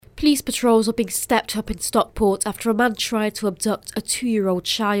Police patrols are being stepped up in Stockport after a man tried to abduct a 2-year-old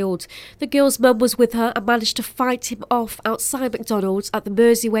child. The girl's mum was with her and managed to fight him off outside McDonald's at the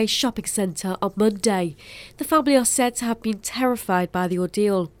Mersey shopping centre on Monday. The family are said to have been terrified by the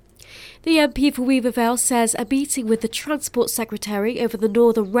ordeal. The MP for Weaver Vale says a meeting with the Transport Secretary over the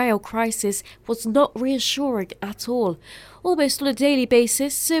Northern Rail crisis was not reassuring at all. Almost on a daily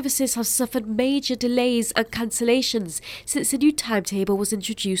basis, services have suffered major delays and cancellations since the new timetable was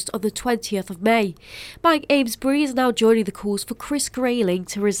introduced on the 20th of May. Mike Amesbury is now joining the calls for Chris Grayling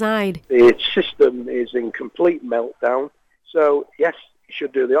to resign. The system is in complete meltdown, so yes, he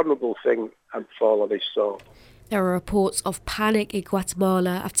should do the honourable thing and fall on his sword. There are reports of panic in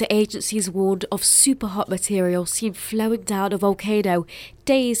Guatemala after agencies warned of super hot material seen flowing down a volcano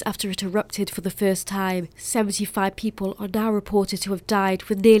days after it erupted for the first time. 75 people are now reported to have died,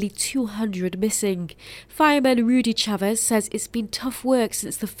 with nearly 200 missing. Fireman Rudy Chavez says it's been tough work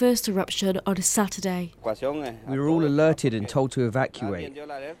since the first eruption on a Saturday. We were all alerted and told to evacuate.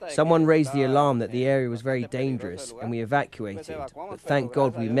 Someone raised the alarm that the area was very dangerous and we evacuated, but thank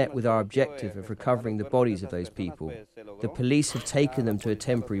God we met with our objective of recovering the bodies of those people. The police have taken them to a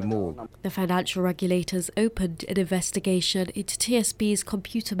temporary morgue. The financial regulators opened an investigation into TSB's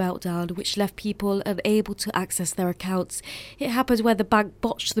computer meltdown, which left people unable to access their accounts. It happened when the bank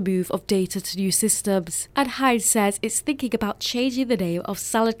botched the move of data to new systems. And Heinz says it's thinking about changing the name of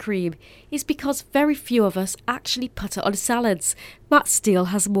salad cream. It's because very few of us actually put it on salads. Matt Steele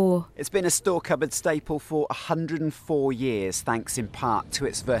has more. It's been a store cupboard staple for 104 years, thanks in part to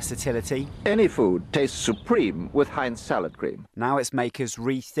its versatility. Any food tastes supreme with Heinz salad cream. Now it's makers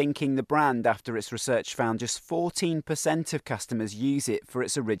rethinking the brand after its research found just 14% of customers use it for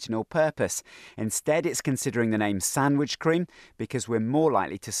its original purpose. Instead, it's considering the name sandwich cream because we're more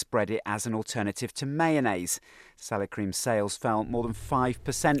likely to spread it as an alternative to mayonnaise. Salad cream sales fell more than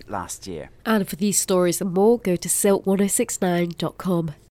 5% last year. And for these stories and more, go to silk1069.com.